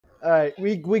Alright,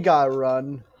 we gotta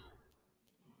run.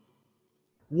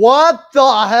 What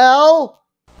the hell?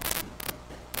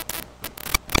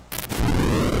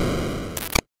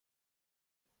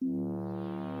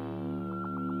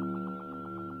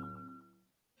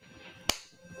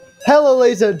 Hello,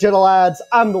 ladies and gentlemen,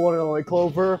 I'm the one and only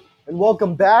Clover, and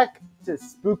welcome back to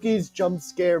Spooky's Jump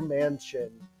Scare Mansion.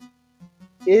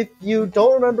 If you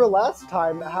don't remember last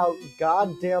time how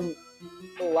goddamn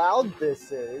loud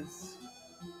this is,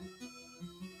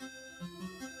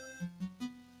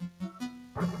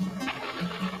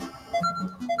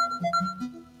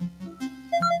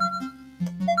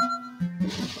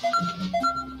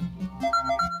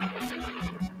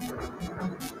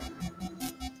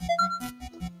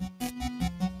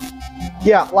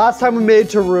 yeah, last time we made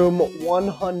it to room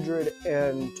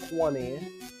 120.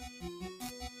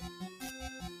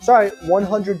 Sorry,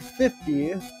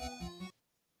 150.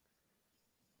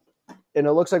 And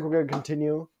it looks like we're going to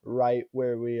continue right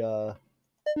where we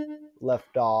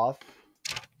left off.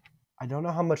 I don't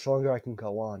know how much longer I can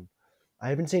go on. I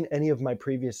haven't seen any of my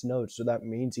previous notes, so that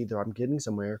means either I'm getting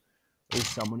somewhere or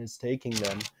someone is taking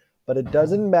them. But it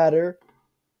doesn't matter,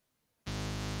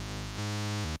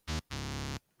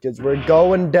 because we're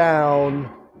going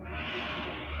down.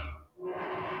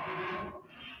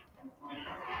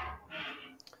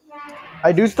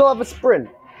 I do still have a sprint.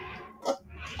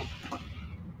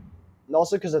 And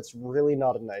also because it's really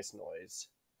not a nice noise.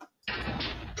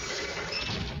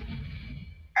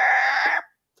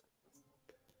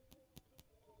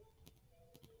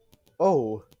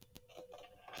 Oh.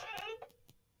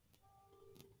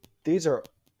 These are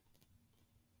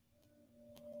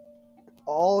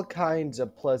all kinds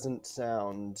of pleasant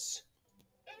sounds.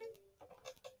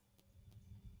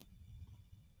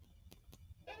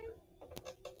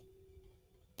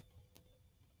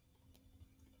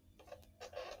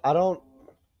 I don't...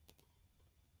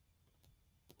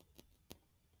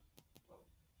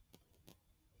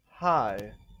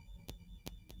 Hi.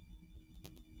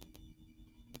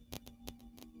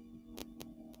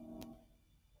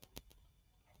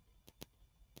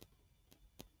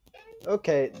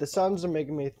 Okay, the sounds are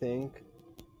making me think.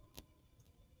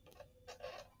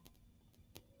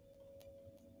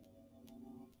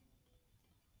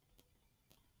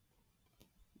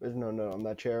 There's no note on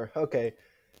that chair. Okay.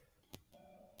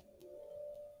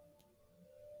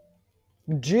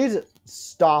 Jesus,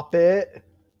 stop it.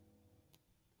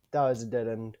 That was a dead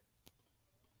end.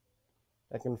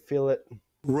 I can feel it.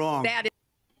 Wrong.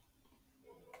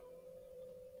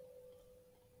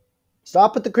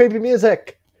 Stop with the creepy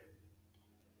music.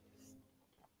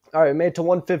 Alright, made it to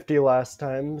 150 last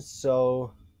time,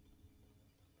 so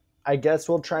I guess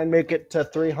we'll try and make it to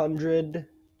 300.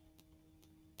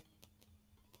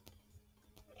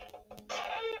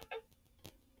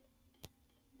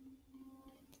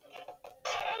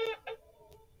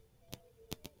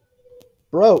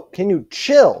 Bro, can you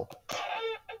chill?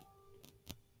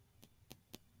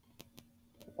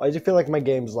 Why do you feel like my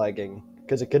game's lagging?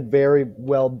 Because it could very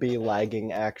well be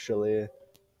lagging, actually.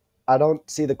 I don't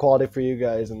see the quality for you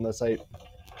guys unless I...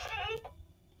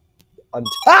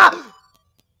 Ah!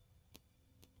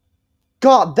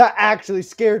 God, that actually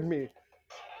scared me.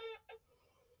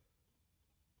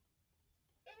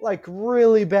 Like,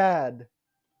 really bad.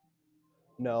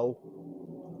 No.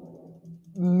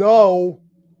 No.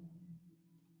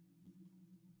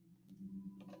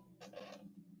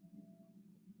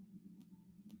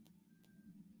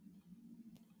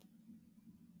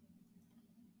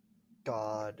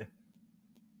 God.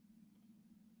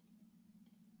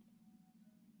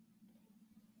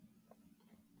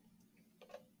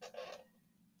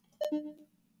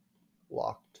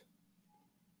 Locked.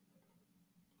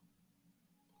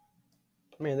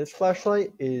 Man, this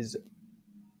flashlight is...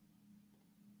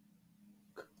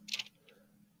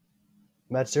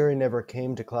 Matsuri never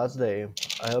came to class today.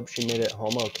 I hope she made it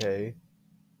home okay.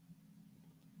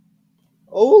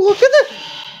 Oh, look at that!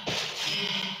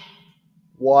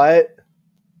 What?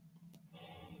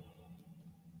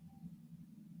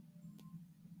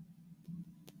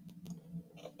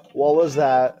 What was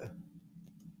that?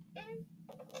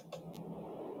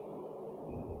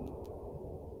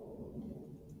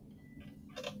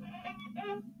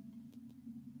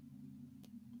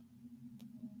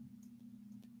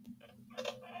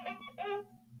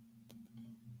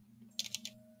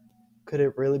 Could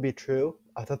it really be true?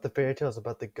 I thought the fairy tales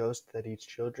about the ghost that eats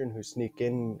children who sneak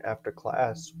in after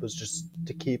class was just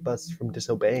to keep us from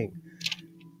disobeying.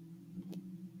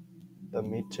 The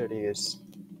Mitsuri is...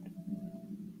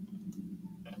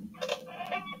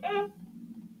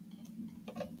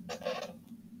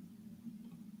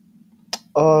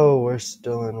 Oh, we're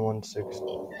still in 160.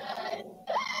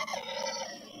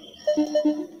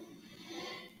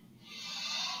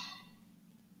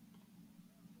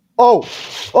 Oh!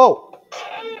 Oh!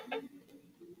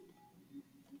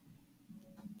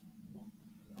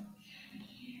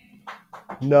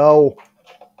 No.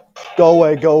 Go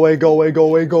away, go away, go away, go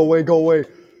away, go away, go away.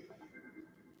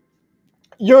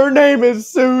 Your name is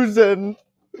Susan.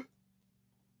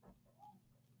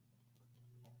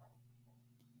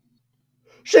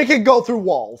 She can go through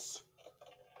walls.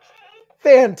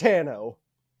 Fantano.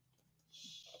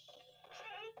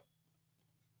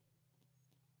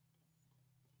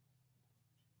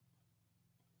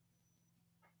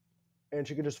 And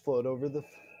she can just float over the...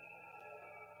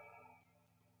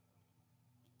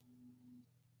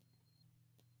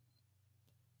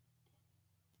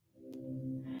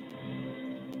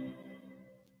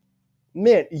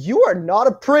 Man, you are not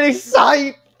a pretty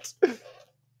sight.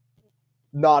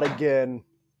 Not again.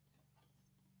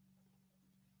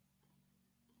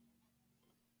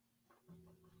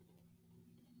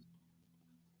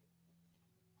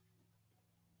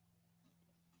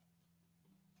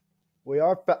 We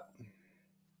are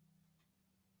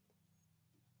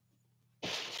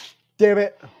Damn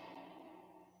it.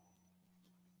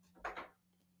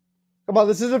 Come on,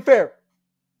 this isn't fair.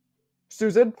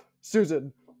 Susan,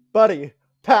 Susan, buddy,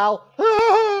 pal.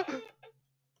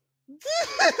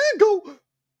 Go.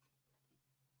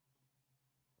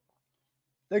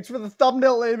 Thanks for the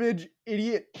thumbnail image,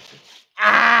 idiot.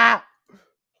 Ah!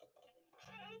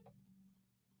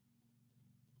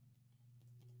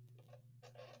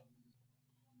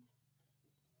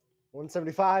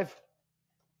 $175.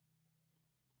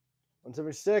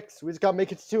 $176. We just gotta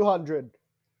make it to 200.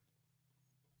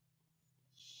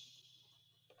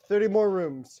 30 more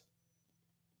rooms.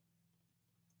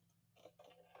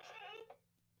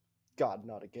 God,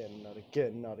 not again, not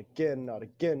again, not again, not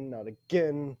again, not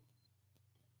again.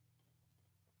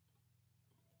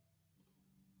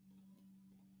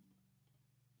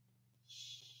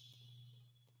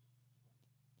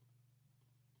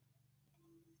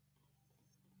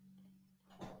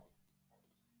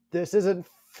 This isn't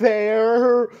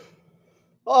fair.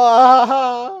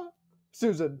 Ah,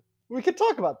 Susan, we can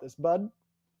talk about this, bud.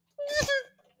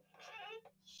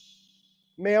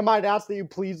 May I might ask that you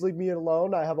please leave me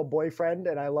alone? I have a boyfriend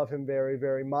and I love him very,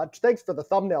 very much. Thanks for the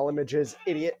thumbnail images,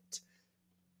 idiot.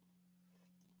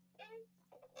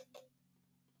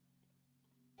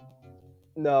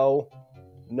 No.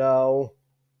 No.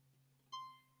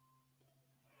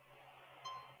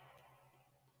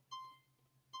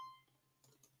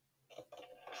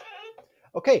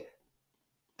 Okay.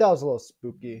 That was a little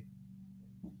spooky.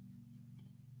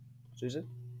 Susan?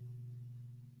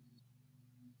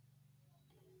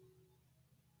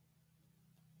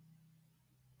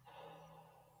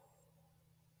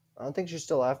 I don't think she's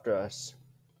still after us.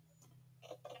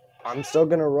 I'm still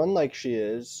gonna run like she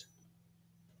is.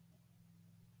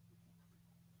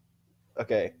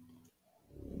 Okay.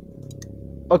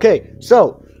 Okay,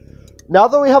 so now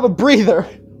that we have a breather,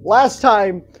 last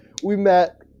time we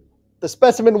met the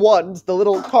specimen ones, the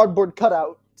little cardboard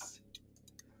cutouts.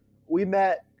 We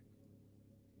met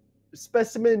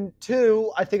specimen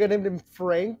 2, I think I named him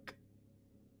Frank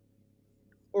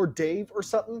or Dave or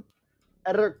something.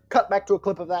 Editor, cut back to a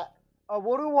clip of that.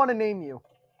 What do we want to name you?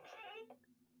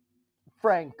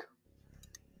 Frank.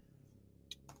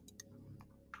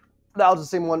 That was the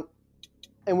same one.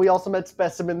 And we also met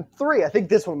specimen 3. I think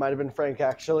this one might have been Frank,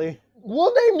 actually.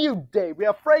 We'll name you Dave. We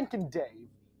have Frank and Dave.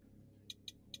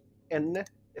 And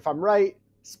if I'm right,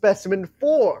 specimen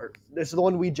 4. This is the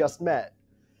one we just met.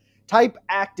 Type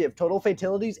active. Total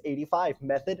fatalities 85.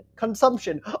 Method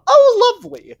consumption. Oh,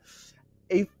 lovely.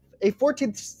 A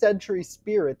 14th century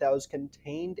spirit that was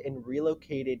contained and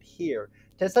relocated here.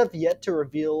 Tests have yet to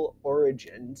reveal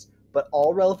origins, but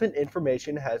all relevant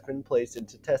information has been placed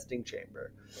into testing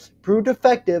chamber. Proved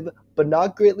effective, but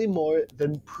not greatly more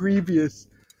than previous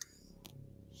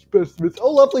specimens.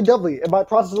 Oh, lovely dovely. And by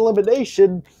process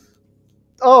elimination,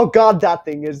 oh god, that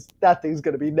thing's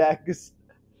gonna be next.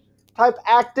 Type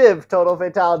active. Total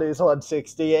fatalities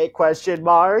 168. Question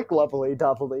mark. Lovely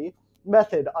dovely.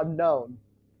 Method unknown.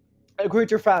 A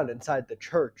creature found inside the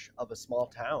church of a small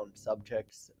town.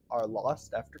 Subjects are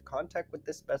lost after contact with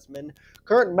this specimen.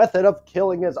 Current method of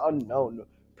killing is unknown.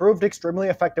 Proved extremely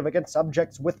effective against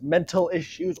subjects with mental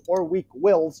issues or weak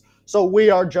wills, so we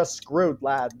are just screwed,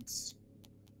 lads.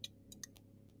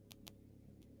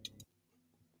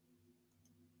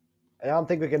 And I don't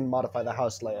think we can modify the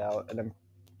house layout. And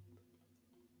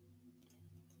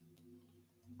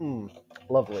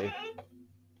lovely.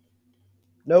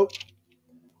 Nope.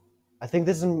 I think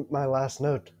this is my last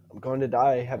note. I'm going to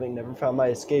die having never found my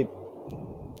escape.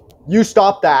 You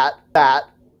stop that.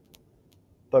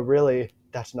 But really,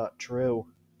 that's not true.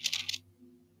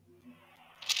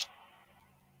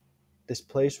 This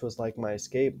place was like my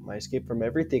escape from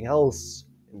everything else.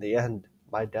 In the end,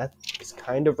 my death is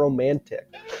kind of romantic.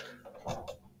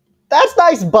 That's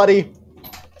nice, buddy.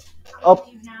 Oh,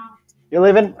 you're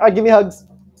leaving? All right, give me hugs.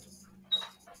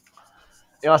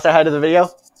 You want to say hi to the video?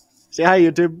 Say hi,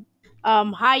 YouTube.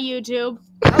 Hi YouTube.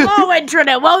 Hello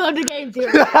Internet. Welcome to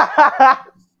GameTube.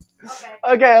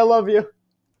 Okay, I love you.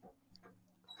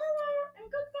 Hello and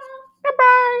goodbye.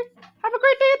 Goodbye. Have a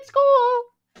great day at school.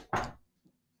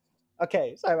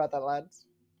 Okay, sorry about that, lads.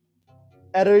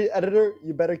 Editor,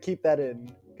 you better keep that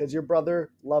in, because your brother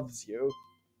loves you.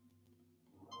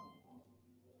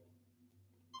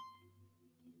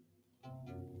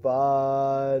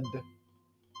 Bud.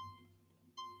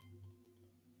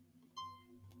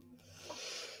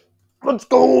 Let's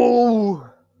go!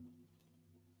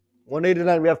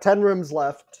 189. We have 10 rooms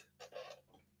left.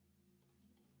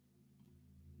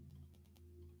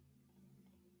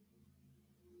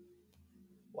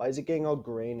 Why is it getting all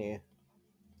grainy?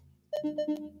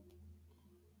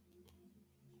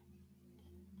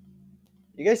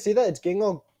 You guys see that? It's getting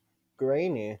all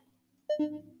grainy.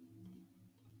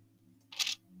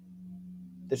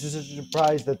 This is such a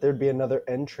surprise that there'd be another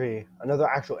entry, another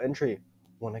actual entry,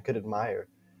 one I could admire.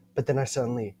 But then as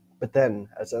suddenly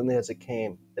as it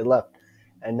came, it left.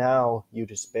 And now you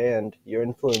disband. Your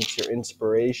influence, your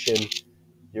inspiration,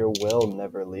 your will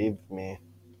never leave me.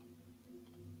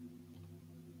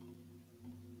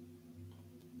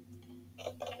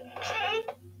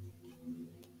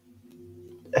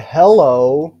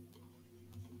 Hello.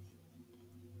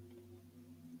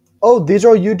 Oh, these are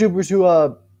all YouTubers who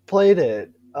played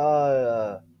it.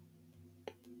 I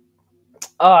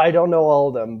don't know all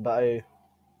of them, but I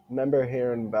remember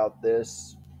hearing about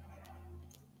this.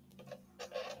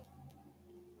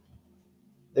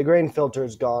 The grain filter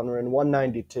is gone. We're in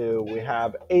 192. We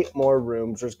have 8 more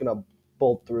rooms. We're just gonna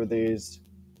bolt through these.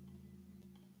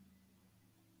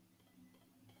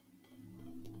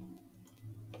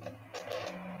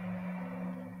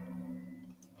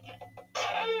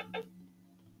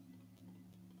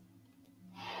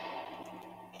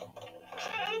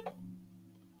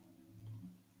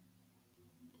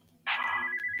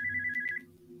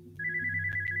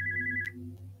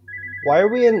 Why are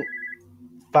we in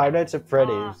Five Nights at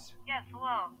Freddy's? Yes,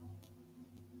 hello.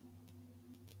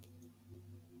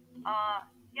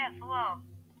 Yes, hello.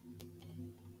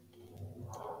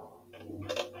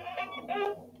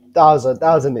 That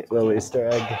was a neat little Easter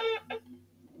egg.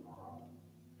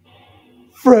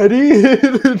 Freddy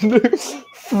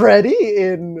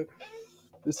in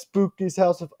the Spooky's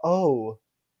House of O.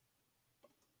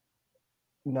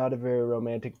 Not a very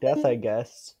romantic death, I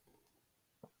guess.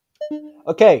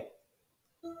 Okay.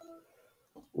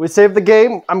 We saved the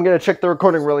game. I'm gonna check the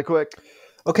recording really quick.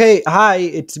 Okay, hi,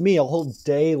 it's me a whole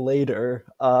day later.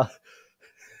 I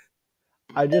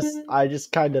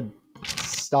just kind of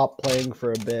stopped playing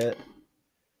for a bit.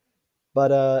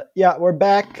 But yeah, we're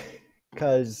back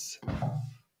cuz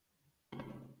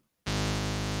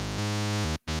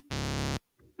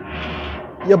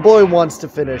your boy wants to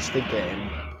finish the game.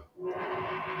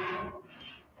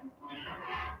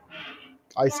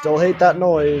 I still hate that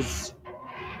noise.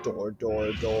 Door,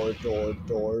 door, door, door,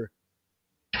 door.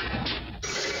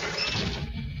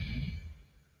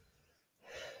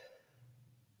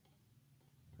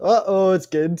 Uh-oh, it's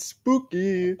getting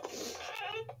spooky.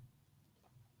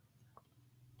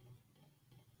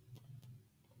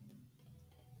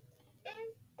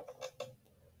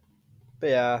 But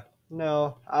yeah,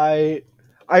 no, I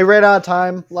ran out of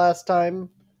time last time.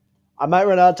 I might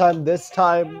run out of time this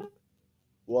time.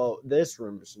 Well, this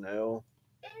room's new.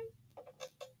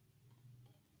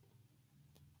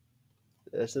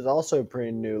 This is also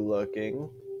pretty new looking.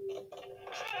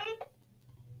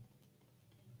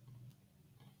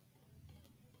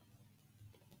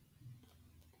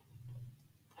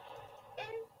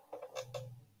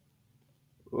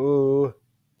 Ooh.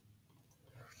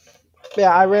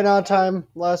 Yeah, I ran out of time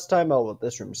last time. Oh, well,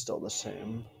 this room's still the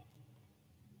same.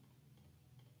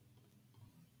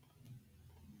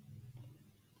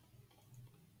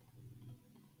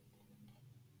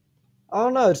 Oh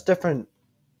no, it's different.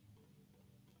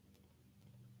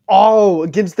 Oh,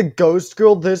 against the ghost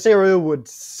girl, this area would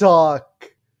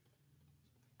suck.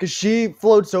 Because she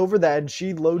floats over that and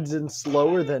she loads in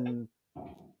slower than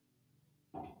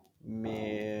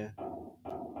me.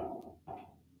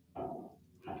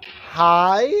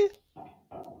 Hi?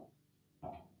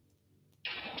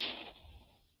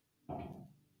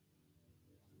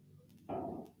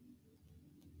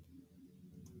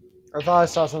 I thought I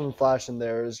saw something flash in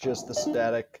there. It was just the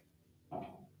static.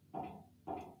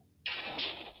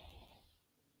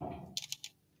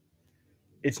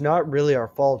 It's not really our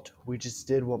fault. We just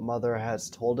did what Mother has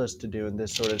told us to do in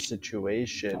this sort of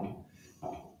situation.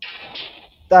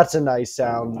 That's a nice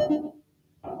sound.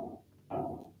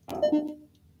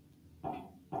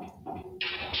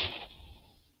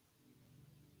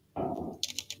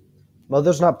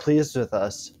 Mother's not pleased with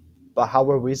us. But how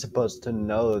were we supposed to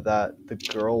know that the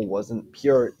girl wasn't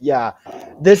pure? Yeah,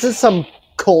 this is some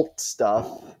cult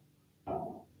stuff.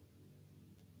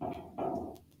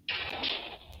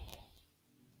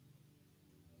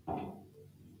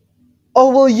 Oh,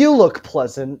 well, you look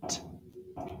pleasant.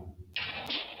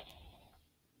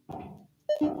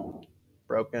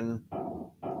 Broken.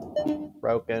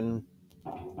 Broken.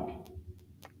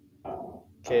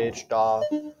 Caged off.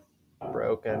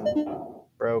 Broken.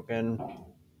 Broken.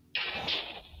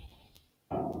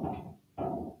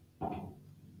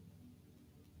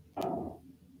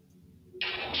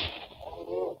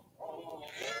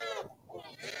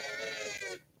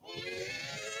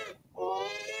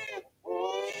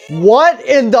 What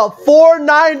in the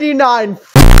 $4.99?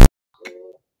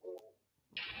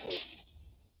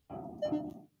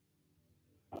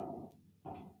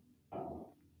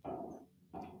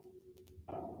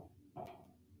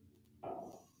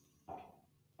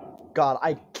 God,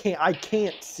 I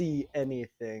can't see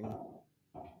anything.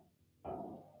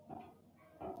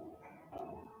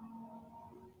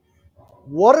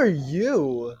 What are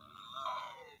you?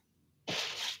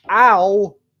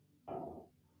 Ow.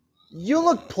 You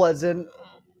look pleasant.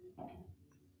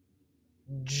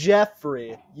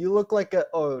 Jeffrey. You look like a...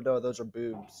 Oh, no, those are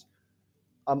boobs.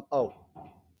 Oh.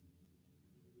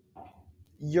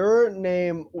 Your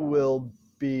name will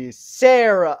be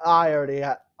Sarah. I already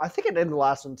had... I think I named the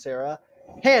last one Sarah.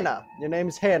 Hannah. Your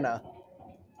name's Hannah.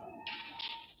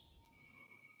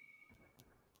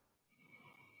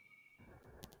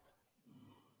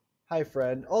 Hi,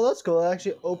 friend. Oh, that's cool. It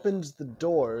actually opens the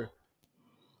door.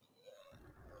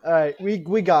 Alright, we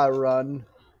gotta run.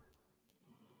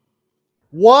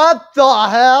 What the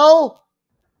hell?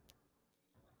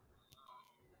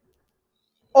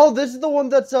 Oh, this is the one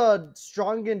that's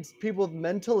strong against people with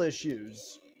mental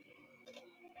issues.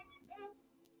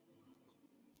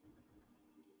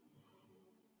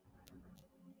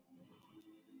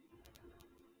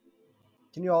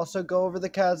 Can you also go over the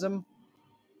chasm?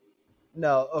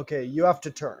 No, okay, you have to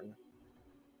turn.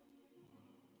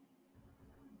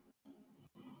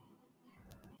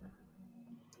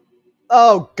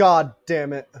 Oh, god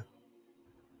damn it.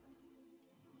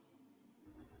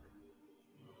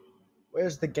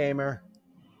 Where's the gamer?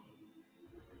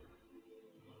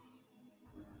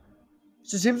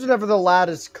 So it seems whenever the lad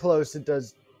is close, it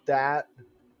does that.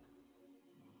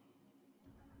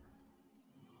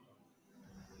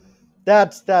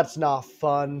 That's not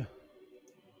fun.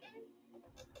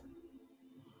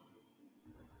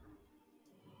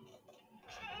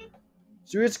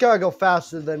 So we just gotta go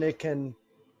faster than it can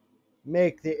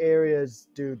make the areas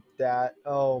do that.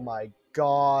 Oh my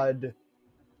god.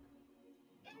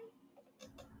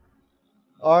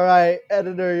 Alright,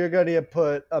 editor, you're gonna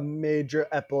put a major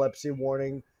epilepsy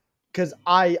warning. Cause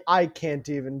I can't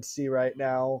even see right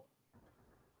now.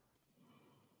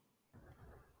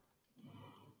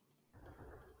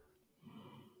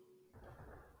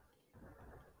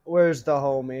 Where's the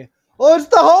homie? Oh, it's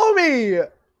the homie!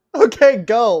 Okay,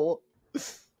 go.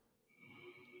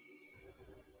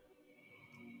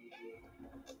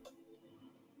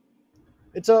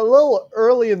 It's a little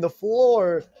early in the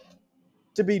floor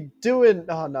to be doing...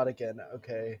 Oh, not again.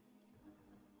 Okay.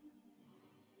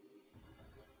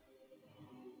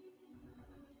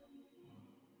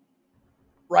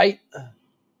 Right.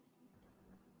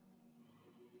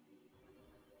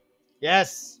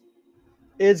 Yes.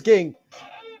 It's getting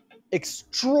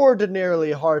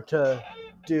extraordinarily hard to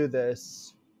do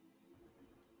this.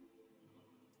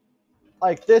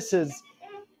 Like, this is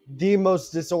the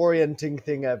most disorienting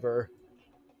thing ever.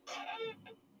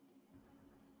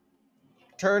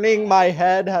 Turning my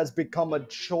head has become a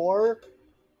chore.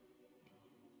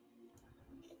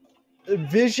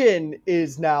 Vision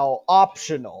is now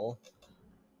optional.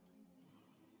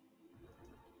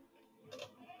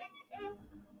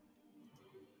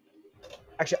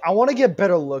 Actually, I want to get a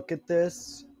better look at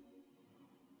this.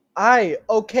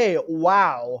 Okay,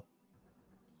 wow.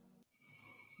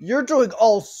 You're doing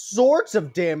all sorts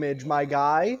of damage, my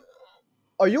guy.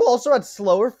 Are you also at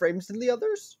slower frames than the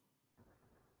others?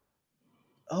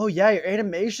 Oh yeah, your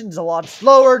animation's a lot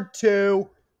slower too.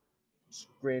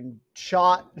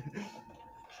 Screenshot.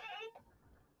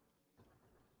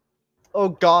 Oh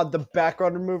god, the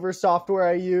background remover software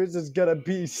I use is gonna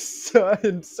be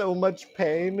in so much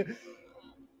pain.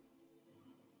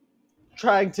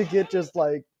 Trying to get just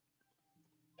like...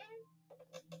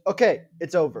 Okay,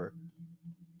 it's over.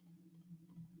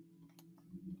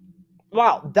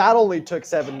 Wow, that only took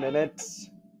 7 minutes.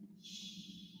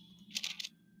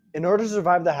 In order to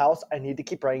survive the house, I need to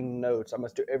keep writing notes. I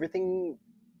must do everything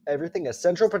a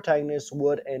central protagonist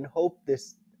would and hope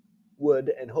this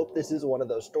is one of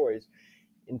those stories.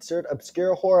 Insert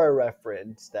obscure horror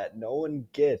reference that no one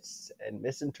gets and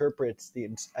misinterprets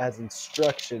as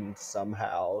instructions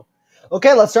somehow.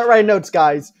 Okay, let's start writing notes,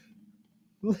 guys.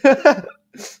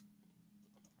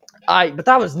 Alright, but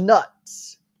that was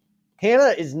nuts.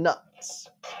 Hannah is nuts.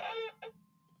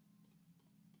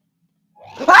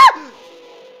 Ah!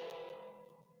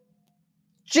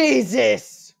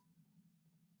 Jesus!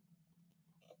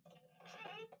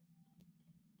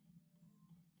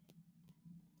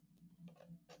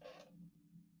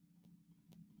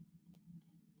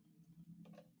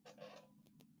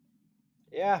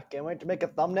 Yeah, can't wait to make a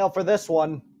thumbnail for this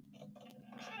one.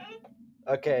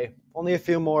 Okay, only a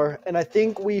few more. And I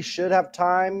think we should have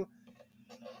time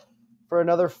for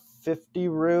another 50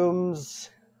 rooms.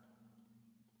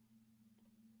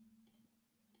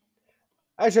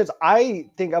 Actually, I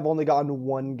think I've only gotten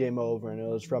one game over, and it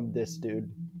was from this dude.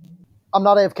 I'm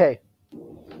not AFK.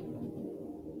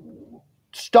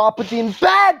 Stop it being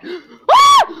bad!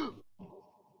 Ah!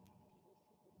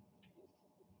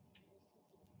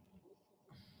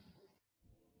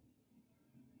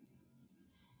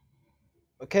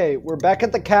 Okay, we're back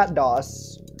at the cat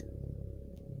DOS.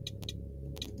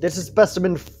 This is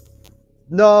specimen.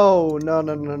 No,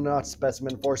 not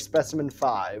specimen 4, specimen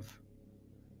 5.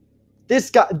 This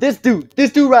dude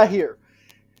right here.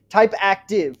 Type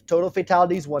active. Total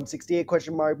fatalities 168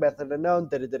 question mark, method unknown.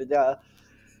 Da da da da da.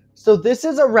 So this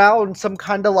is around some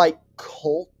kind of like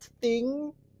cult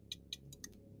thing.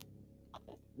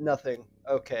 Nothing.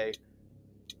 Okay.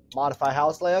 Modify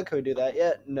house layout. Can we do that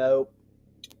yet? Nope.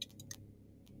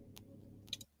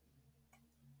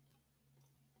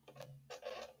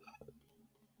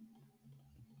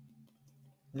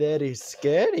 Very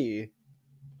scary.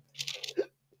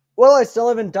 Well, I still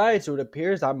haven't died, so it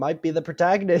appears I might be the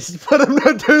protagonist, but I'm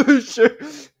not totally sure.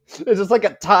 Is this like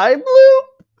a time loop?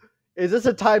 Is this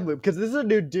a time loop? Because this is a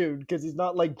new dude, because he's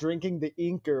not like drinking the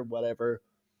ink or whatever.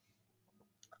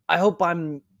 I hope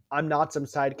I'm not some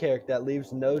side character that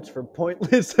leaves notes for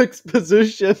pointless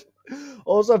exposition.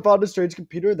 Also, I found a strange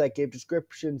computer that gave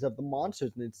descriptions of the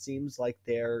monsters, and it seems like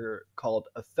they're called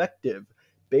effective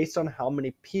based on how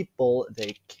many people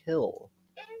they kill.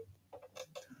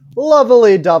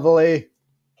 Lovely doubly.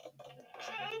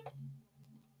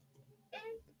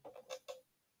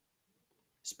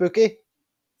 Spooky?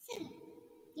 So,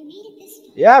 you made it this far.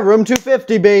 Yeah, room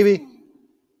 250, baby.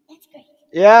 That's great.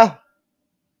 Yeah.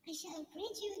 I shall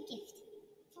grant you a gift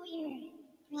for your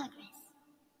progress.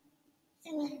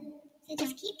 So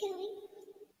just keep going.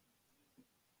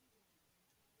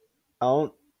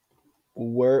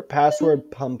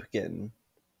 Password pumpkin.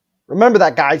 Remember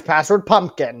that, guys. Password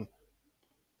pumpkin.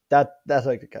 That's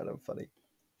like kind of funny.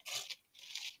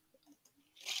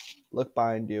 Look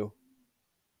behind you.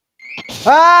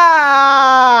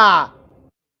 Ah!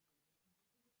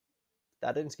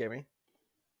 That didn't scare me.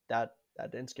 That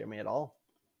didn't scare me at all.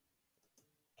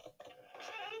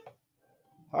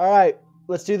 All right,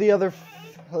 let's do the other.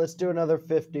 Let's do another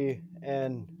 50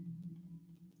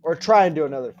 or try and do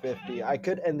another 50. I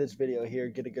could end this video here,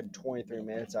 get a good 23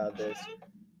 minutes out of this.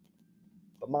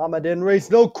 But Mama didn't race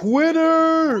no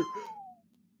quitter.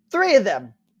 3 of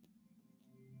them.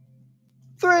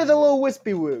 3 of the little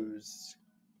wispy woos.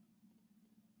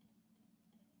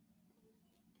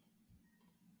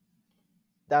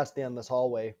 That's the endless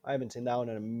hallway. I haven't seen that one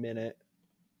in a minute.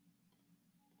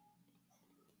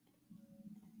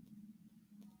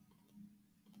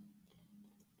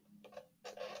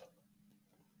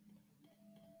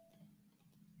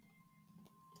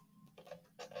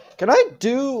 Can I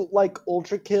do like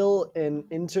ultra kill and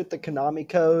insert the Konami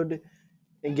code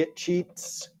and get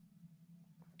cheats?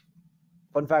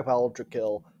 Fun fact about ultra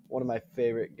kill, one of my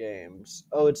favorite games.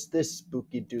 Oh, it's this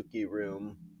spooky dooky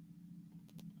room.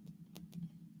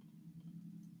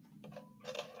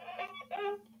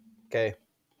 Okay.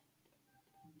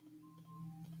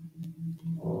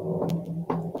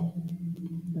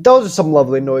 Those are some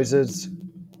lovely noises.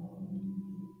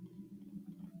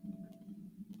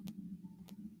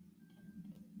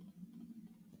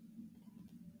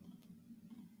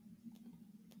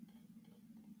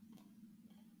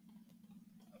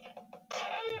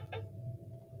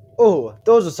 Oh,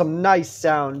 those are some nice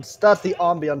sounds. That's the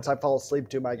ambience I fall asleep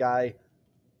to, my guy.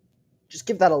 Just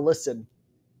give that a listen.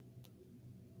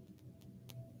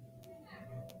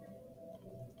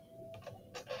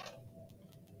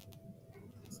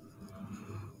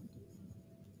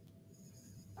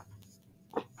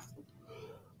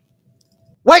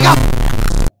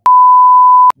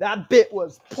 That bit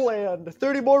was planned.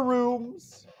 30 more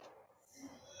rooms.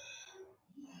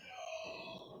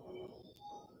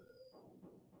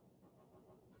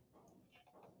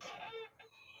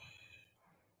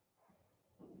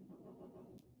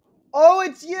 Oh,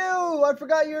 it's you! I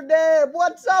forgot your name.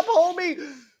 What's up,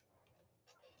 homie?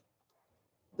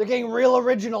 They're getting real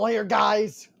original here,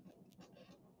 guys.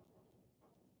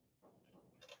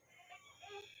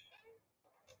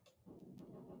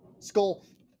 Skull.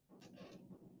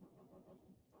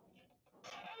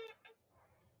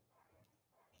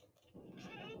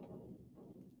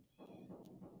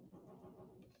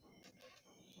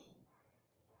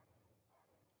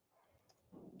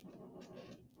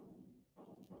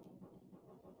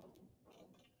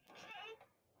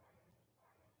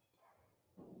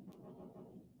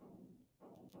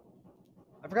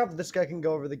 I forgot that this guy can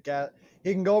go over the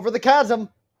he can go over the chasm.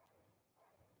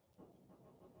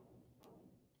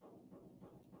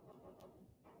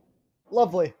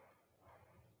 Lovely.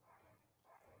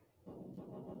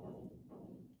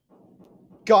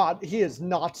 God, he is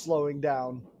not slowing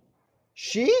down.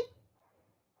 She?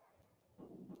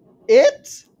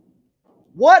 It?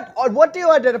 What? What do you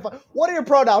identify? What are your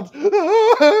pronouns?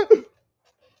 I'm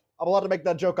allowed to make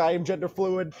that joke. I am gender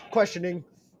fluid. Questioning.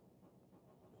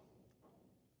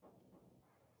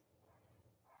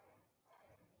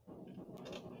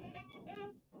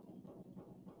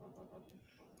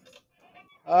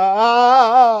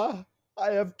 I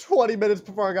have 20 minutes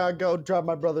before I gotta go drive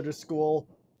my brother to school.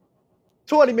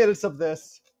 20 minutes of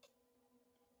this.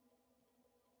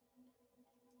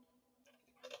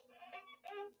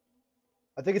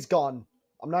 I think it's gone.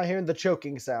 I'm not hearing the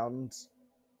choking sounds.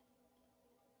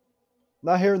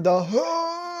 Not hearing the.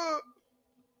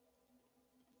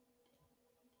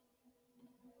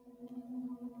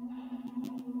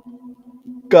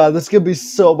 God, this could be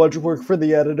so much work for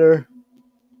the editor.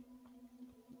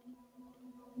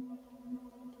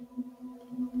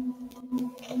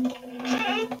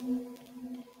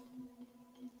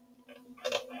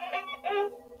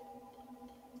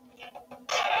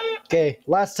 Okay,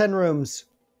 last 10 rooms.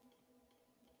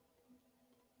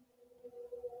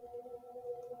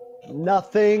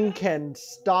 Nothing can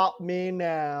stop me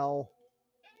now.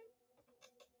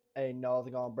 Ain't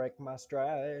nothing gonna break my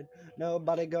stride.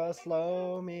 Nobody gonna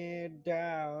slow me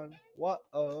down.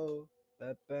 Whoa.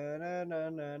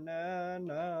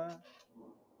 Ba-ba-na-na-na-na-na.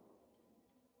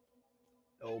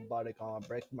 Nobody gonna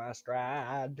break my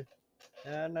stride.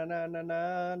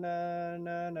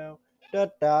 Na-na-na-na-na-na-na.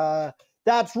 Da-da.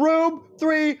 That's room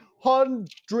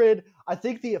 300. I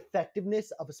think the effectiveness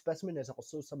of a specimen is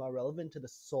also somehow relevant to the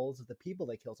souls of the people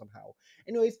they kill somehow.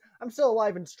 Anyways, I'm still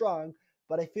alive and strong,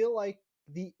 but I feel like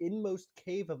the inmost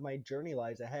cave of my journey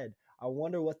lies ahead. I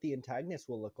wonder what the antagonists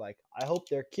will look like. I hope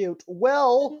they're cute.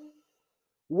 Well,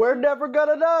 we're never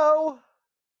gonna know.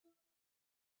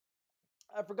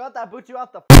 I forgot that boots you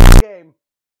out the game.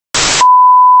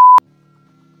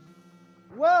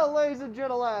 Well, ladies and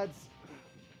gentlemen,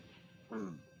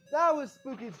 that was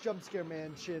Spooky's Jump Scare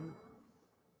Mansion.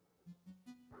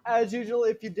 As usual,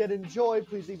 if you did enjoy,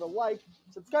 please leave a like,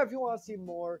 subscribe if you want to see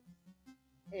more,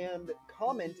 and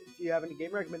comment if you have any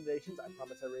game recommendations. I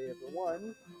promise I read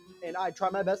everyone. And I try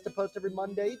my best to post every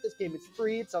Monday. This game is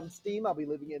free. It's on Steam. I'll be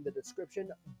leaving it in the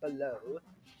description below.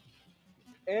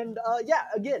 And yeah,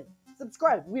 again,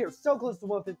 subscribe. We are so close to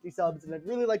 150 subs, and I'd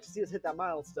really like to see us hit that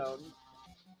milestone.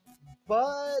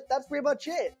 But that's pretty much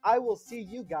it. I will see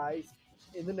you guys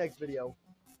in the next video.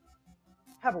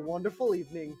 Have a wonderful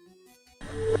evening.